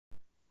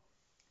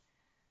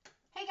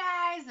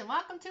guys, and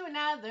welcome to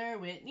another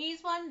Whitney's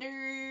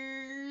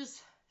Wonders.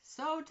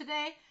 So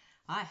today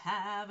I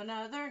have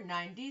another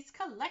 90s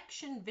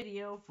collection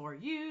video for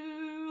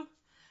you.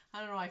 I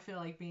don't know, I feel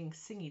like being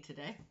singy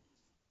today.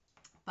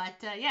 But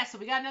yeah, so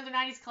we got another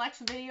 90s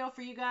collection video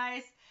for you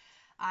guys.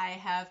 I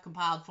have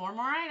compiled 4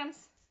 more items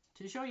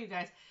to show you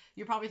guys.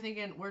 You're probably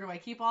thinking, where do I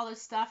keep all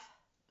this stuff?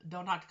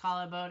 Don't talk to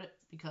Colin about it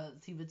because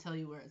he would tell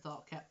you where it's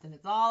all kept. And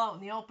it's all out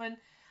in the open.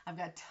 I've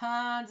got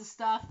tons of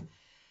stuff.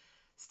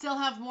 Still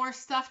have more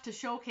stuff to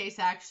showcase,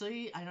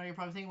 actually. I know you're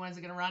probably thinking, when's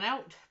it going to run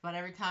out? But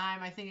every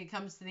time I think it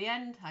comes to the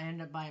end, I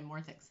end up buying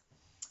more things.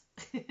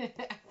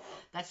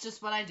 That's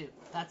just what I do.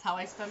 That's how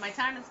I spend my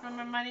time and spend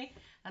my money.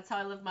 That's how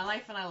I live my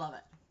life, and I love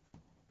it.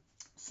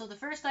 So the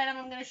first item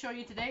I'm going to show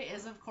you today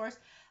is, of course,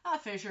 a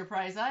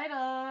Fisher-Price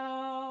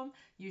item.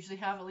 Usually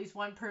have at least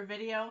one per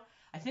video.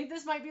 I think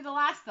this might be the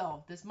last,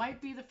 though. This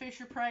might be the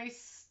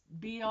Fisher-Price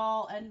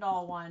be-all,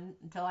 end-all one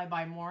until I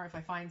buy more if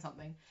I find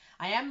something.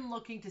 I am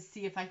looking to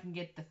see if I can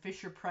get the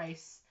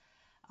Fisher-Price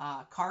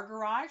car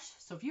garage.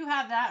 So if you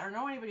have that or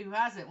know anybody who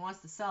has it and wants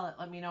to sell it,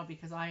 let me know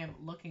because I am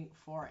looking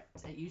for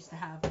it. It used to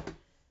have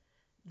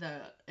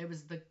it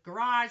was the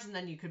garage, and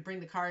then you could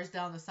bring the cars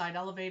down the side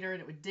elevator and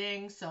it would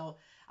ding. So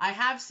I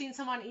have seen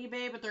some on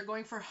eBay, but they're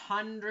going for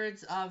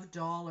hundreds of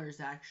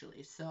dollars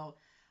actually. So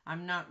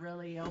I'm not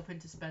really open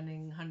to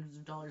spending hundreds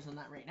of dollars on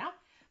that right now.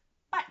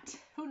 But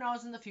who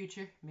knows, in the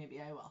future,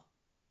 maybe I will.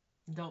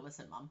 Don't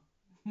listen, Mom.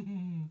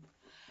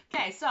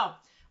 Okay, so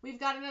we've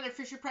got another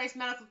Fisher-Price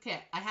medical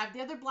kit. I have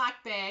the other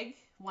black bag,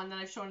 one that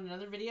I've shown in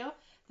another video.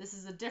 This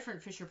is a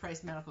different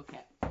Fisher-Price medical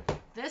kit.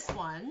 This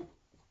one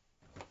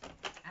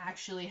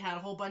actually had a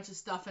whole bunch of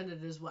stuff in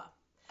it as well.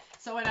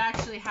 So it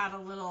actually had a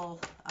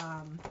little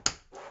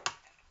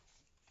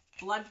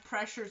blood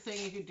pressure thing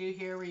you could do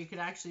here where you could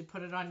actually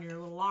put it on your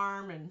little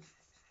arm and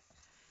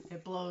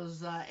it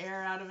blows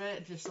air out of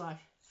it, just like,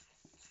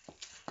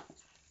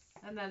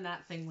 and then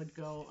that thing would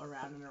go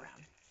around and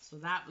around. So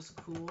that was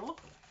cool.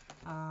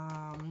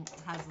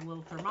 Has a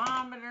little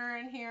thermometer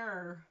in here,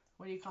 or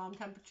what do you call them,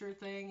 temperature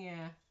thing,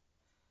 yeah,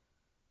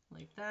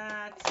 like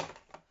that.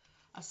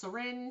 A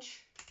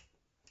syringe.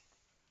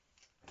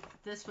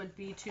 This would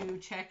be to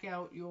check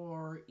out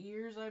your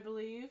ears, I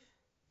believe.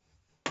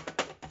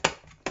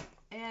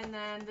 And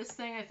then this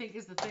thing, I think,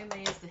 is the thing they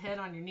used to hit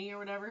on your knee or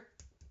whatever.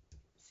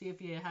 See if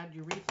you had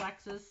your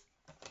reflexes.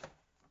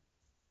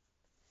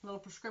 Little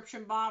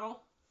prescription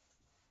bottle.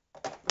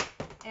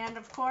 And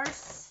of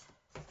course,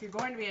 if you're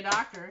going to be a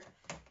doctor,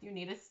 you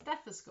need a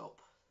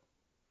stethoscope.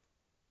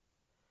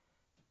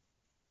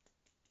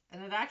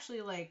 And it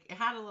actually, like, it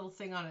had a little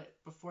thing on it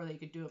before they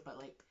could do it, but,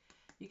 like,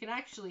 you can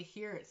actually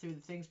hear it through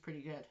the things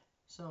pretty good.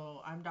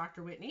 So, I'm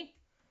Dr. Whitney.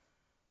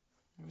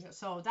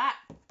 So, that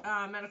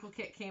medical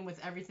kit came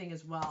with everything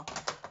as well,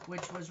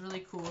 which was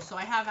really cool. So,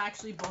 I have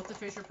actually both the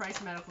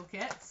Fisher-Price medical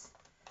kits.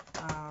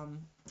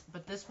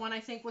 But this one, I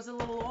think, was a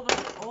little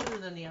older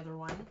than the other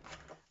one.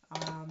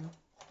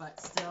 But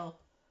still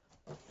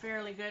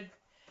fairly good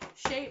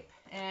shape,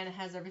 and it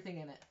has everything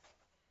in it.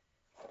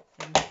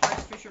 And of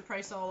course,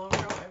 Fisher-Price all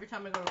over. Every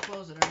time I go to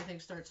close it,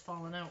 everything starts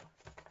falling out.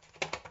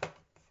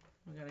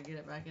 We gotta get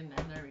it back in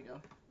there. There we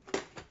go.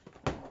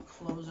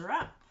 We'll close her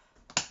up.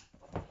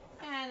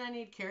 And then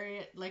you'd carry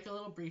it like a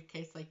little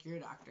briefcase like you're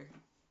a doctor.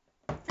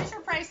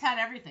 Fisher-Price had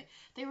everything.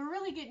 They were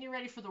really getting you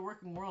ready for the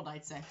working world,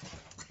 I'd say.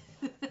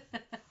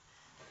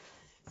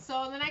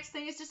 So the next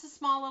thing is just a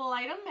small little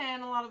item,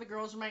 and a lot of the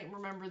girls might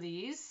remember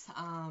these.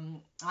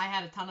 I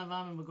had a ton of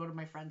them and would go to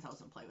my friend's house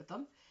and play with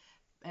them.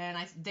 And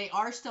they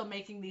are still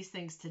making these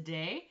things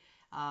today.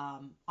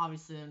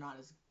 Obviously, they're not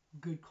as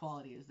good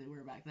quality as they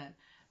were back then.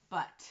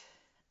 But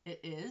it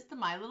is the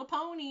My Little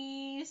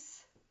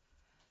Ponies.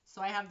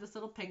 So I have this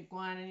little pink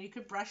one, and you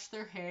could brush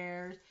their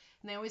hairs.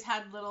 And they always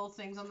had little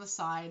things on the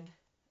side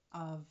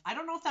of... I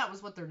don't know if that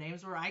was what their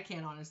names were. I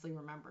can't honestly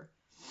remember.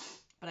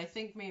 But I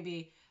think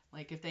maybe...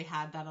 like, if they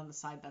had that on the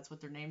side, that's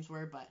what their names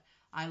were. But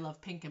I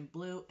love pink and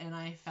blue, and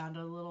I found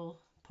a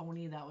little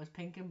pony that was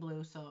pink and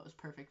blue, so it was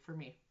perfect for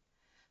me.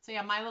 So,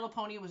 yeah, My Little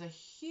Pony was a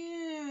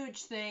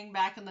huge thing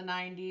back in the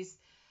 90s.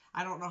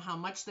 I don't know how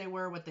much they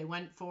were, what they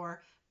went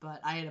for,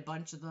 but I had a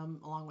bunch of them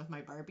along with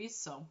my Barbies,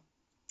 so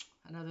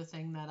another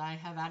thing that I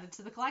have added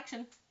to the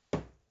collection.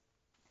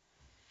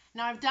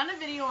 Now, I've done a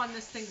video on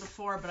this thing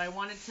before, but I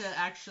wanted to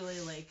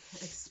actually, like,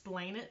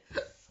 explain it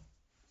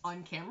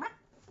on camera.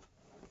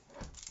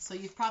 So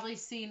you've probably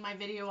seen my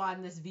video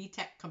on this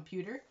Vtech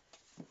computer.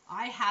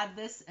 I had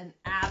this and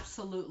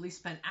absolutely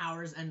spent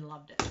hours and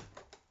loved it.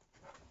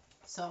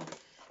 So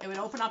it would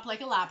open up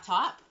like a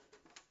laptop.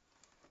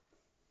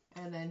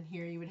 And then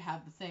here you would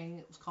have the thing.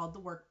 It was called the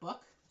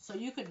workbook. So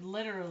you could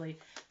literally,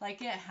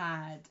 like, it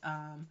had,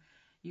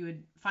 you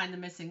would find the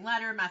missing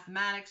letter,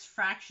 mathematics,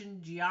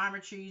 fraction,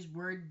 geometries,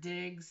 word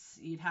digs.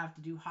 You'd have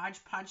to do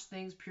hodgepodge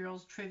things,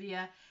 Purell's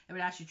trivia. It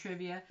would ask you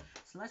trivia.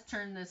 So let's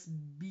turn this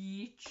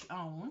beach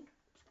on.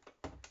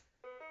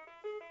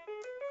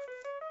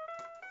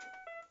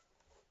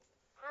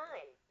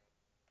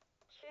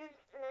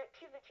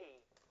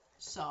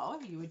 So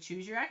you would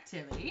choose your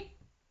activity.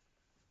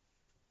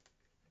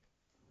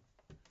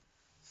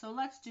 So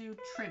let's do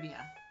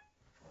trivia.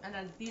 And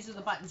then these are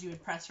the buttons you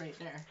would press right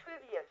there.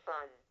 Trivia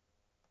fun.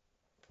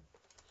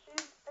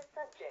 Choose a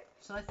subject.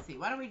 So let's see.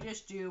 Why don't we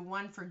just do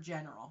one for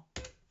general?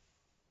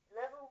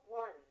 Level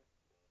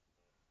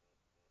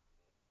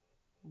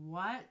 1.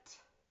 What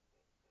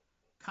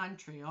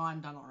country, oh,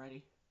 I'm done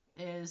already,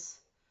 is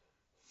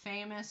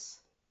famous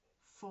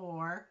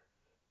for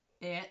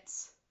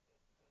its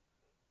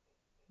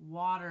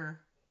water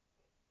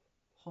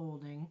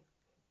holding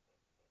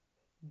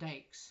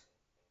dikes?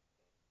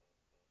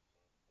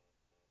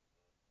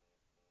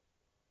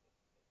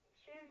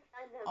 Choose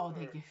a number. Oh,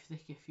 they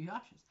give you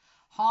options.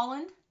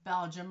 Holland,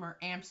 Belgium, or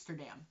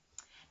Amsterdam.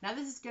 Now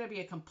this is going to be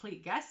a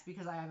complete guess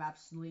because I have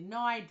absolutely no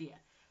idea.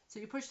 So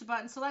you push the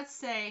button. So let's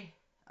say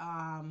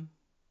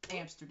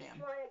Amsterdam.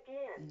 Try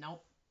again.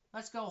 Nope.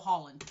 Let's go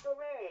Holland.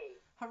 Hooray.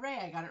 Hooray,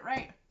 I got it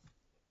right.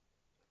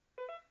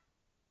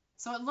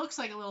 So it looks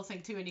like a little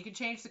thing too, and you can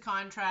change the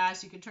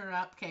contrast, you can turn it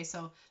up. Okay,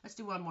 so let's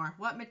do one more.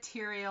 What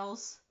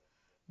materials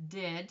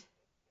did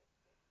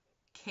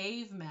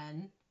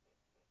cavemen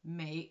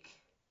make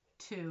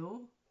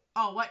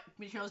what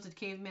materials did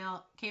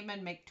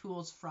cavemen make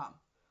tools from?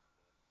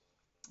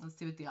 Let's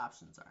see what the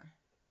options are.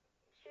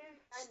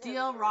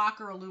 Steel, rock,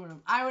 or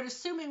aluminum. I would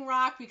assuming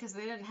rock because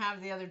they didn't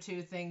have the other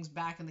two things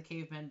back in the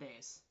cavemen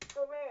days.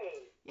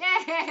 Hooray!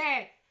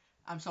 Yay!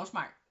 I'm so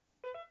smart.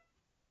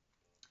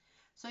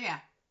 So yeah,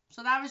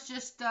 so that was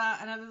just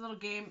another little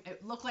game.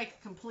 It looked like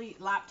a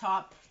complete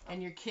laptop,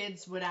 and your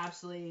kids would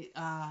absolutely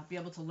be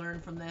able to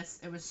learn from this.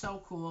 It was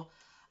so cool.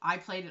 I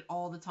played it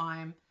all the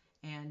time,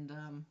 and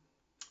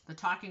the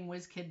Talking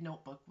Whizkid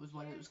Notebook was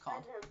what it was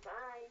called.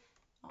 Bye.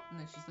 Oh, and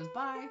then she says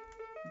bye,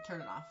 and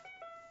turn it off.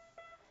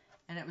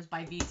 And it was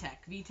by Vtech.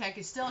 Vtech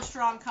is still a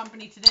strong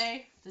company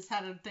today. This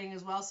had a thing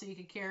as well so you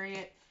could carry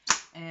it.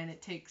 And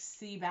it takes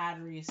C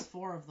batteries,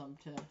 4 of them,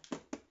 to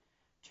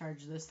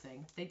charge this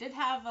thing. They did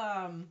have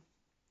an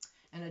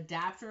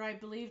adapter, I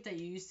believe, that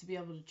you used to be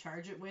able to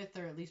charge it with,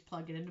 or at least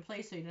plug it into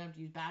place so you don't have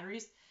to use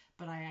batteries.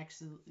 But I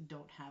actually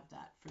don't have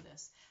that for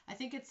this. I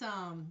think it's,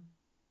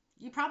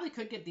 you probably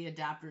could get the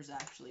adapters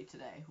actually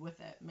today with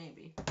it,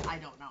 maybe. I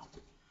don't know.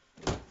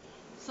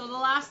 So the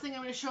last thing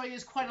I'm going to show you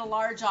is quite a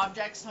large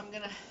object, so I'm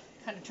going to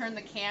kind of turn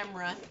the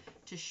camera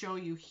to show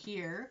you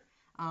here.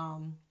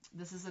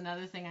 This is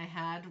another thing I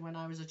had when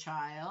I was a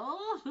child.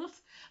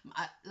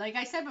 Like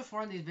I said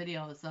before in these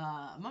videos,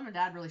 Mom and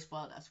Dad really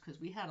spoiled us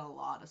because we had a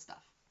lot of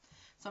stuff.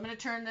 So I'm going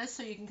to turn this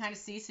so you can kind of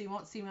see, so you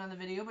won't see me on the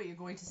video, but you're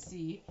going to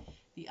see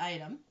the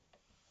item.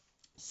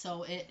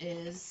 So it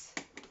is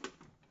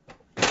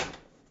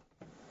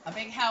a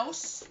big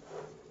house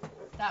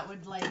that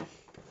would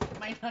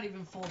might not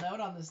even fold out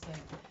on this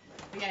thing.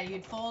 But yeah,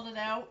 you'd fold it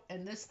out,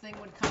 and this thing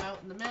would come out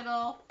in the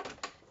middle,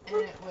 and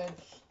it would,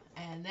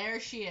 and there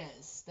she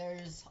is.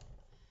 There's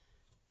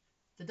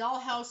the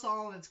Dollhouse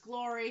all in its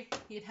glory.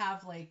 You'd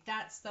have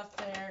that stuff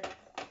there.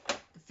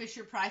 The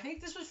Fisher Price. I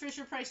think this was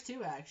Fisher Price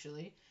too,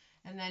 actually.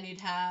 And then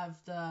you'd have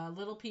the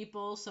little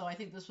people. So I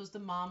think this was the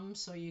mom,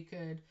 so you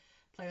could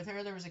play with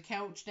her. There was a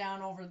couch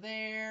down over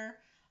there.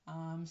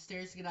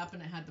 Stairs to get up,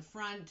 and it had the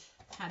front.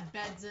 Had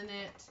beds in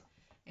it,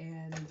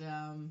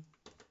 and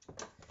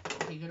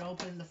you could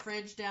open the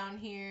fridge down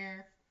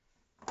here.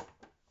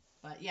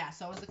 But yeah,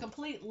 so it was a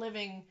complete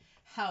living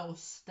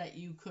house that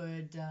you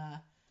could,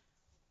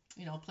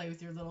 play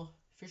with your little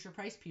Fisher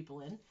Price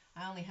people in.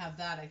 I only have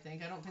that, I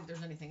think. I don't think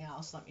there's anything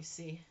else. Let me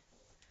see.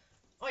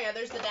 Oh yeah,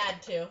 there's the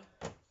dad too.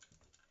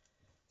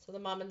 So the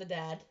mom and the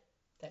dad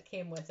that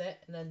came with it.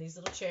 And then these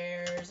little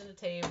chairs and a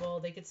table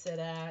they could sit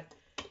at.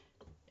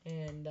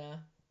 And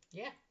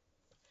yeah.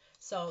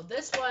 So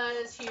this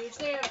was huge.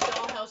 They have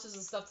dollhouses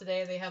and stuff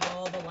today. They have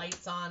all the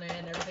lights on it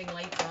and everything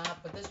lights up.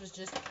 But this was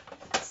just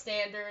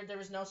standard. There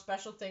was no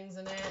special things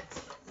in it.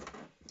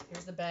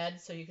 Here's the bed,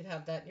 so you could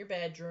have that in your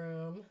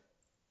bedroom.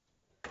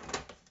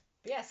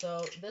 But yeah,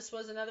 so this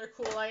was another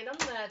cool item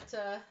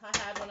that I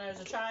had when I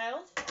was a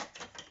child.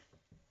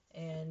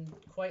 And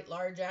quite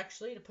large,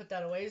 actually. To put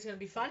that away is going to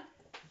be fun.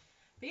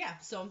 But yeah,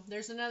 so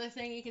there's another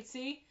thing you can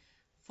see.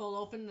 Full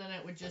open, then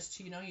it would just,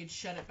 you'd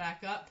shut it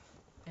back up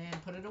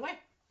and put it away.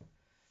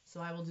 So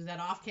I will do that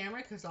off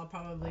camera because I'll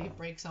probably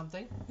break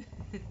something.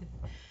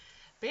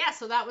 But yeah,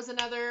 so that was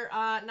another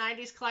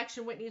 90s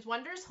collection, Whitney's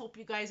Wonders. Hope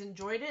you guys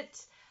enjoyed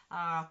it.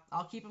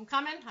 I'll keep them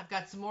coming. I've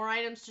got some more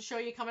items to show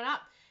you coming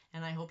up.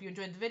 And I hope you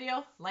enjoyed the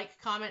video.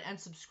 Like, comment, and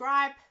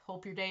subscribe.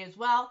 Hope your day is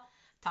well.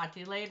 Talk to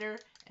you later.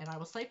 And I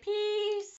will say peace.